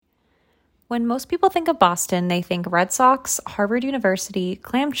When most people think of Boston, they think Red Sox, Harvard University,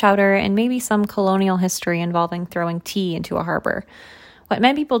 clam chowder, and maybe some colonial history involving throwing tea into a harbor. What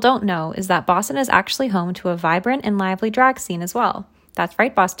many people don't know is that Boston is actually home to a vibrant and lively drag scene as well. That's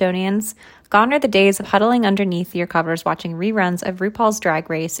right, Bostonians. Gone are the days of huddling underneath your covers watching reruns of RuPaul's Drag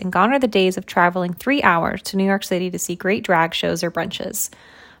Race, and gone are the days of traveling 3 hours to New York City to see great drag shows or brunches.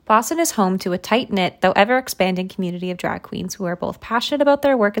 Boston is home to a tight-knit, though ever-expanding community of drag queens who are both passionate about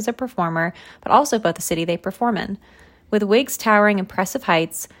their work as a performer, but also about the city they perform in. With wigs towering impressive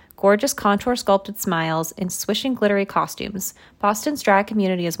heights, gorgeous contour-sculpted smiles, and swishing glittery costumes, Boston's drag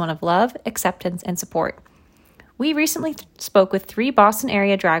community is one of love, acceptance, and support. We recently spoke with 3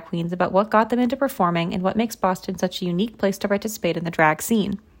 Boston-area drag queens about what got them into performing and what makes Boston such a unique place to participate in the drag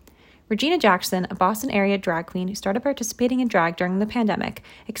scene. Regina Jackson, a Boston-area drag queen who started participating in drag during the pandemic,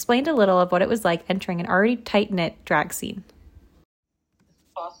 explained a little of what it was like entering an already tight-knit drag scene.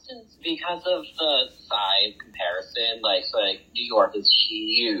 Boston's, because of the size comparison, New York is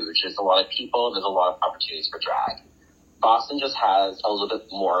huge. There's a lot of people, there's a lot of opportunities for drag. Boston just has a little bit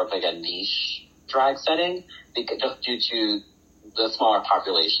more of a niche drag setting, just due to the smaller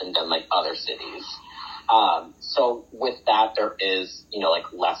population than other cities. So with that, there is,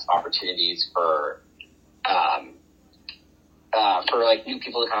 less opportunities for new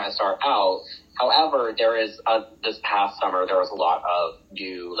people to kind of start out. However, there is, this past summer, there was a lot of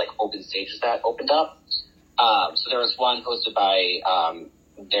new, open stages that opened up. So there was one hosted by,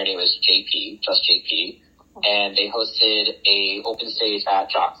 their name is JP, just JP, and they hosted a open stage at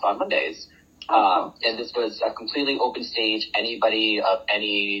Jocks on Mondays. And this was a completely open stage. Anybody of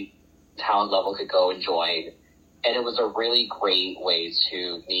any talent level could go and join. And it was a really great way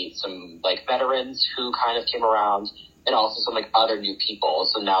to meet some veterans who kind of came around, and also some other new people.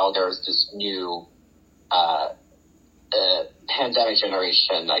 So now there's this new pandemic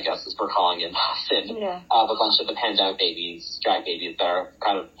generation, I guess as we're calling it in Boston, of a bunch of the pandemic babies, drag babies that are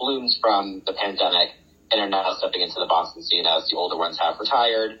kind of blooms from the pandemic and are now stepping into the Boston scene as the older ones have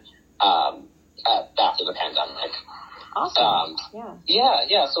retired after the pandemic. Awesome.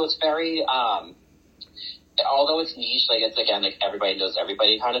 Yeah. So it's very, although it's niche, it's again, everybody knows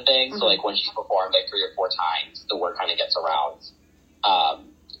everybody kind of thing. Mm-hmm. So once you perform 3 or 4 times, the word kind of gets around.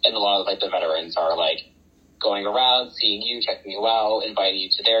 And a lot of the veterans are going around, seeing you, checking you out, inviting you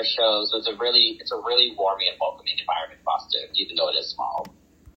to their shows. So it's a really warming and welcoming environment in Boston, even though it is small.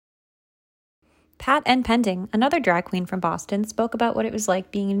 Pat N. Pending, another drag queen from Boston, spoke about what it was like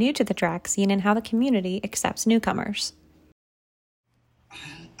being new to the drag scene and how the community accepts newcomers.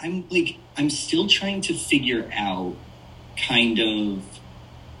 I'm still trying to figure out kind of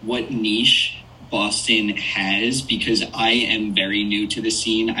what niche Boston has, because I am very new to the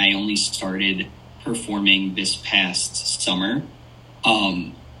scene. I only started performing this past summer.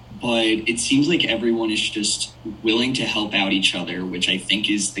 But it seems like everyone is just willing to help out each other, which I think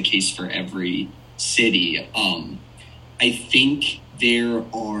is the case for every city. I think there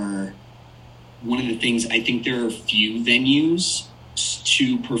are a few venues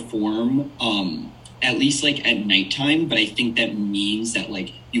to perform, at least at nighttime, but I think that means that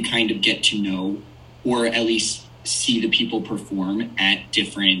you kind of get to know, or at least see the people perform at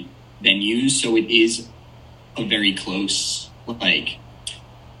different venues. So it is a very close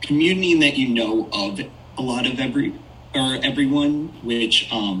community, in that of a lot of everyone, which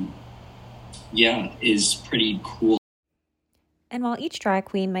is pretty cool. And while each drag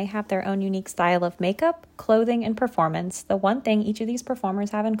queen may have their own unique style of makeup, clothing, and performance, the one thing each of these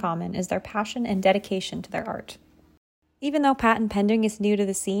performers have in common is their passion and dedication to their art. Even though Pat N. Pending is new to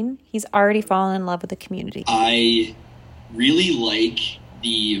the scene, he's already fallen in love with the community. I really like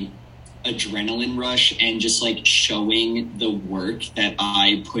the adrenaline rush and just showing the work that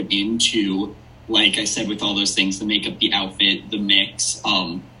I put into, I said, with all those things, the makeup, the outfit, the mix.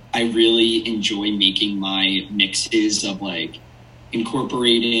 I really enjoy making my mixes of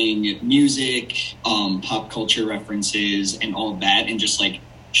incorporating music, pop culture references, and all of that, and just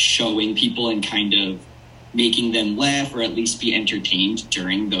showing people and kind of making them laugh or at least be entertained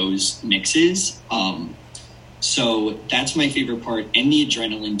during those mixes. So that's my favorite part. And the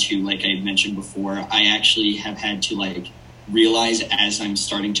adrenaline too, like I mentioned before, I actually have had to realize as I'm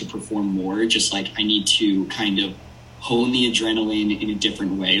starting to perform more, just I need to kind of hone the adrenaline in a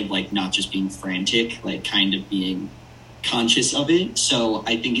different way of not just being frantic, kind of being conscious of it. So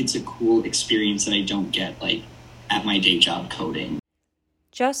I think it's a cool experience that I don't get at my day job coding.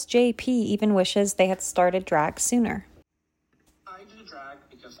 Just JP even wishes they had started drag sooner. I do drag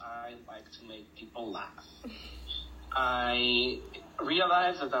because I like to make people laugh. I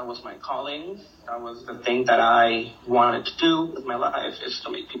realized that was my calling. That was the thing that I wanted to do with my life, is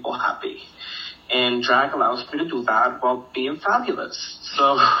to make people happy. And drag allows me to do that while being fabulous.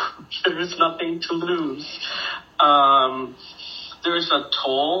 So there's nothing to lose. There's a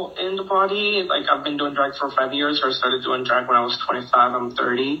toll in the body. Like, I've been doing drag for 5 years. I started doing drag when I was 25. I'm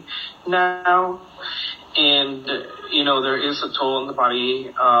 30 now. And, you know, there is a toll in the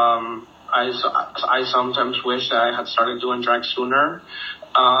body. I sometimes wish that I had started doing drag sooner,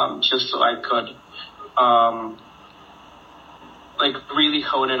 just so I could, like, really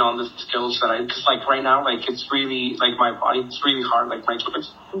hone in on the skills that because, like, right now, like, it's really, like, my body, it's really hard. Like, my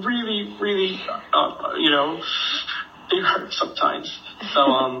joints really, really, you know, they hurt sometimes.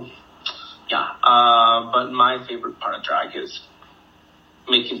 So, yeah. But my favorite part of drag is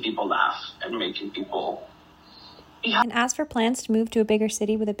making people laugh and making people... And as for plans to move to a bigger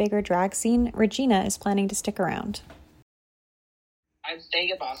city with a bigger drag scene, Regina is planning to stick around. I'm staying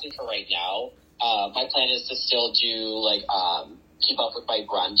in Boston for right now. My plan is to still do, like, keep up with my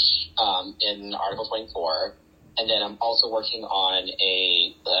brunch in Article 24. And then I'm also working on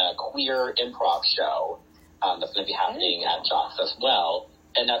a queer improv show that's going to be happening at Jocks as well.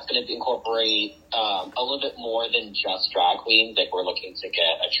 And that's going to incorporate a little bit more than just drag queens. Like, we're looking to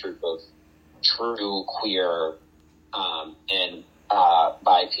get a troupe of true queer and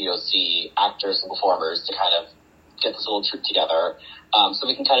by POC actors and performers to kind of get this little troupe together. So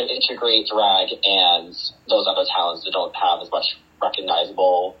we can kind of integrate drag and those other talents that don't have as much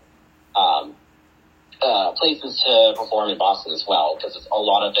recognizable places to perform in Boston as well, because it's a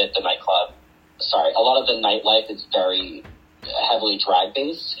lot of it, a lot of the nightlife is very heavily drag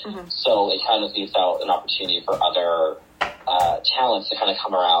based. Mm-hmm. So it kind of leaves out an opportunity for other talents to kind of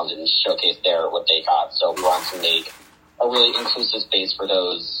come around and showcase what they got. So we want to make a really inclusive space for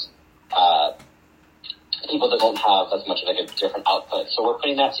those people that don't have as much of like a different output. So we're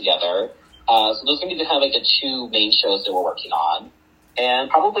putting that together. So those are going to be kind of like the two main shows that we're working on.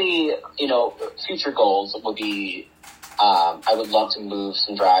 And probably, you know, future goals would be, I would love to move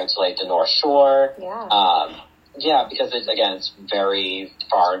some drag to like the North Shore. Yeah. Because it's very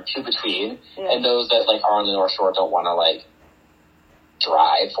far and few between. Yeah. And those that like are on the North Shore don't want to like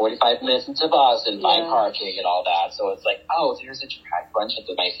drive 45 minutes into Boston, find parking and all that. So it's like, oh, there's a drag brunch at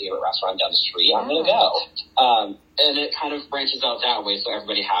my favorite restaurant down the street. I'm going to go. And it kind of branches out that way. So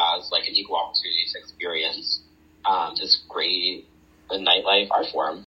everybody has like an equal opportunity to experience this great nightlife art form.